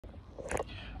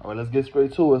All right, let's get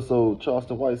straight to it. So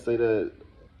Charleston White say that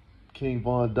King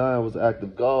Von dying was an act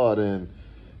of God, and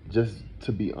just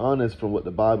to be honest, from what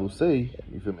the Bible say,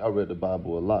 you feel me? I read the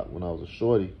Bible a lot when I was a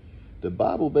shorty. The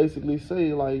Bible basically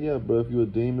say like, yeah, bro, if you're a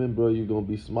demon, bro, you're gonna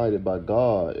be smited by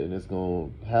God, and it's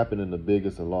gonna happen in the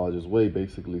biggest and largest way,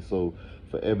 basically. So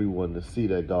for everyone to see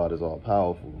that God is all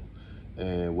powerful,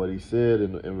 and what he said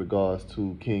in regards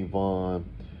to King Von,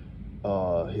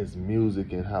 his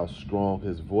music and how strong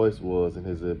his voice was and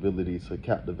his ability to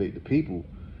captivate the people,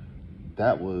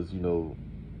 that was,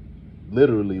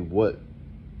 literally what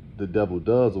the devil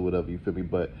does or whatever, you feel me?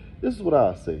 But this is what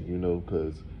I say,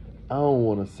 because I don't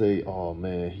want to say, oh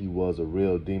man, he was a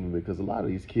real demon, because a lot of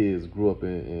these kids grew up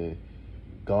in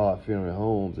God-fearing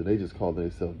homes and they just call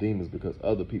themselves demons because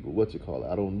other people, what you call it.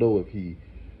 I don't know if he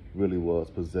really was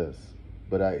possessed,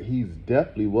 but he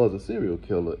definitely was a serial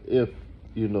killer if,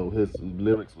 his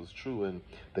lyrics was true, and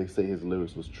they say his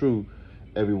lyrics was true.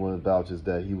 Everyone vouches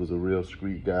that he was a real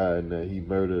street guy and that he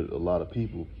murdered a lot of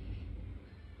people.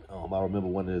 I remember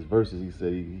one of his verses. He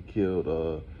said he killed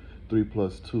 3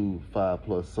 plus 2, 5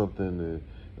 plus something, and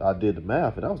I did the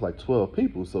math, and that was like 12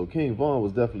 people. So King Von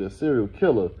was definitely a serial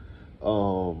killer.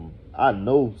 I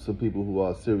know some people who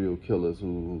are serial killers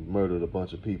who murdered a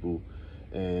bunch of people,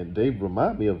 and they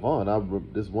remind me of Von.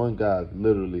 This one guy,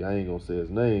 literally, I ain't gonna say his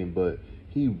name, but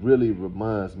he really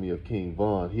reminds me of King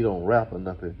Von. He don't rap or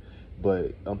nothing,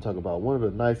 but I'm talking about one of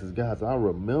the nicest guys. I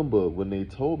remember when they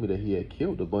told me that he had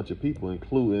killed a bunch of people,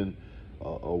 including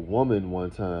a woman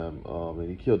one time, and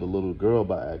he killed a little girl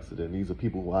by accident. These are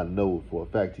people who I know for a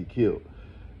fact he killed.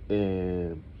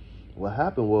 And what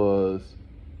happened was,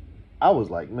 I was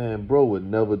like, man, bro would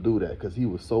never do that because he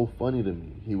was so funny to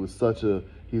me.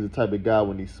 He's the type of guy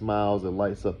when he smiles and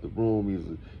lights up the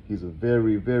room. He's a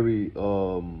very, very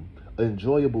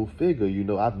enjoyable figure.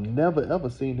 I've never ever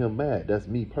seen him mad. That's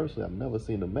me personally. I've never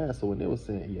seen him mad. So when they were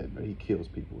saying, yeah, man, he kills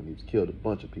people and he's killed a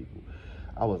bunch of people,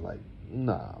 I was like,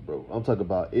 nah, bro. I'm talking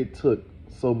about it took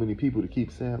so many people to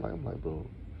keep saying, like, I'm like, bro,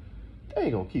 they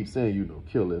ain't gonna keep saying you no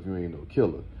killer if you ain't no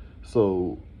killer.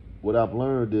 So what I've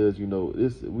learned is,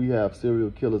 we have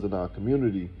serial killers in our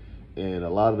community, and a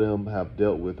lot of them have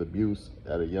dealt with abuse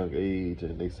at a young age,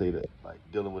 and they say that like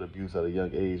dealing with abuse at a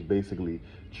young age basically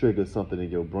triggers something in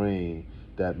your brain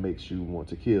that makes you want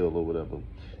to kill or whatever.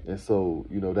 And so,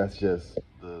 that's just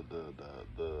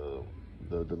the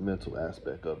mental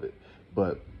aspect of it.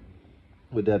 But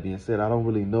with that being said, I don't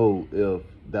really know if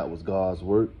that was God's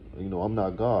work. I'm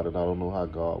not God, and I don't know how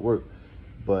God worked,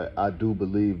 but I do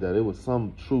believe that it was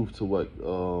some truth to what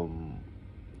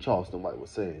Charleston White was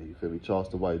saying. You feel me?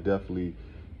 Charleston White definitely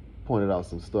pointed out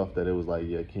some stuff that it was like,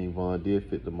 yeah, King Von did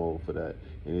fit the mold for that,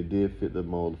 and it did fit the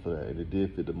mold for that, and it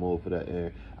did fit the mold for that.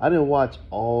 And I didn't watch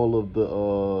all of the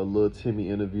little Timmy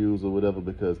interviews or whatever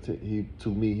because to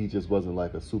me, he just wasn't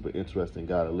like a super interesting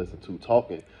guy to listen to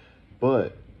talking,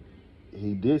 but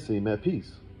he did seem at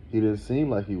peace. He didn't seem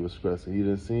like he was stressing. He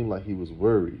didn't seem like he was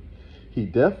worried. He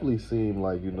definitely seemed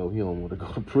like, he don't want to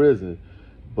go to prison.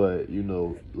 But,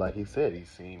 like he said, he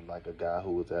seemed like a guy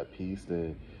who was at peace.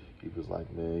 And he was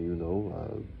like,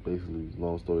 man, basically,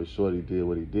 long story short, he did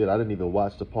what he did. I didn't even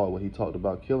watch the part where he talked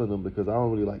about killing them because I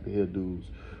don't really like to hear dudes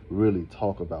really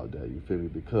talk about that. You feel me?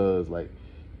 Because, like,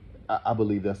 I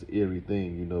believe that's an eerie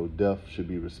thing. Death should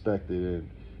be respected, and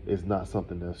it's not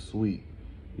something that's sweet.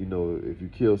 If you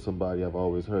kill somebody, I've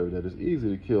always heard that it's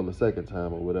easy to kill the second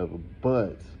time or whatever,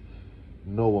 but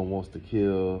no one wants to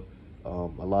kill. A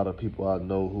lot of people I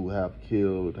know who have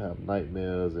killed have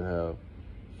nightmares and have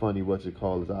funny what you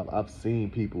call it. I've seen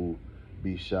people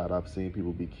be shot. I've seen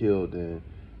people be killed, and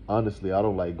honestly, I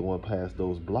don't like going past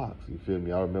those blocks. You feel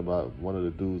me? I remember one of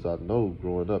the dudes I know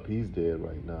growing up. He's dead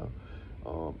right now.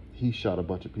 He shot a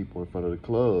bunch of people in front of the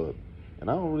club, and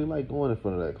I don't really like going in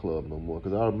front of that club no more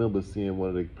because I remember seeing one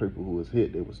of the people who was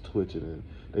hit. They was twitching and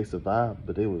they survived,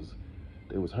 but they was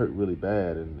hurt really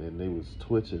bad, and they was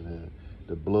twitching, and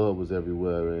the blood was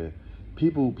everywhere. And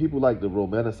people like to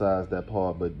romanticize that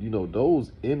part, but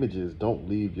those images don't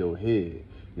leave your head.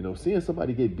 Seeing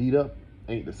somebody get beat up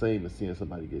ain't the same as seeing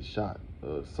somebody get shot,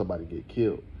 somebody get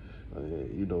killed.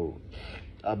 You know,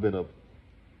 I've been a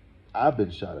I've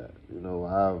been shot at.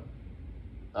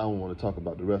 I don't want to talk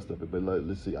about the rest of it, but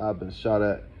let's see. I've been shot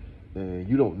at, and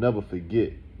you don't never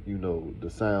forget. The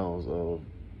sounds of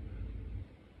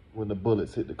when the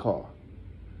bullets hit the car.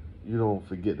 You don't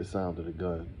forget the sound of the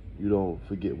gun. You don't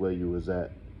forget where you was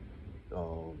at.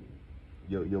 Um,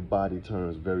 your body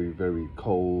turns very, very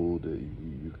cold.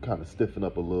 You kind of stiffen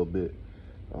up a little bit.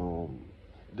 Um,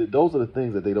 those are the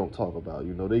things that they don't talk about.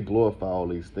 They glorify all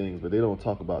these things, but they don't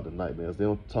talk about the nightmares. They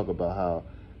don't talk about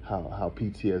how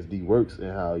PTSD works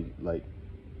and how like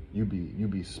you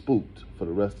be spooked for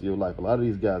the rest of your life. A lot of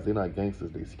these guys, they're not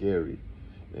gangsters, they scary,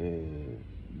 and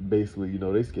basically,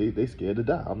 they scared to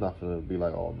die. I'm not gonna be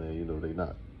like, oh man, they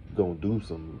not gonna do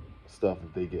some stuff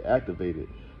if they get activated,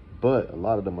 but a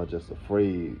lot of them are just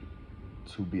afraid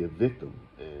to be a victim,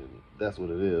 and that's what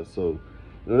it is. So,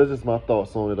 that's just my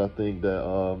thoughts on it. I think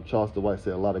that Charleston White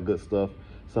said a lot of good stuff.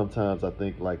 Sometimes I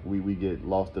think like we get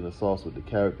lost in the sauce with the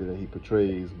character that he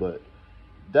portrays, but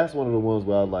that's one of the ones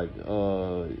where I like,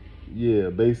 yeah,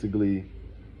 basically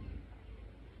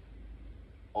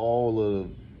all of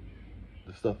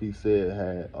the stuff he said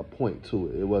had a point to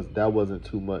it. That wasn't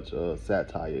too much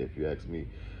satire, if you ask me.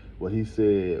 What he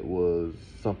said was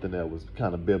something that was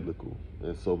kind of biblical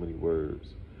in so many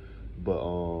words. But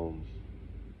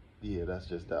yeah, that's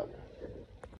just that one.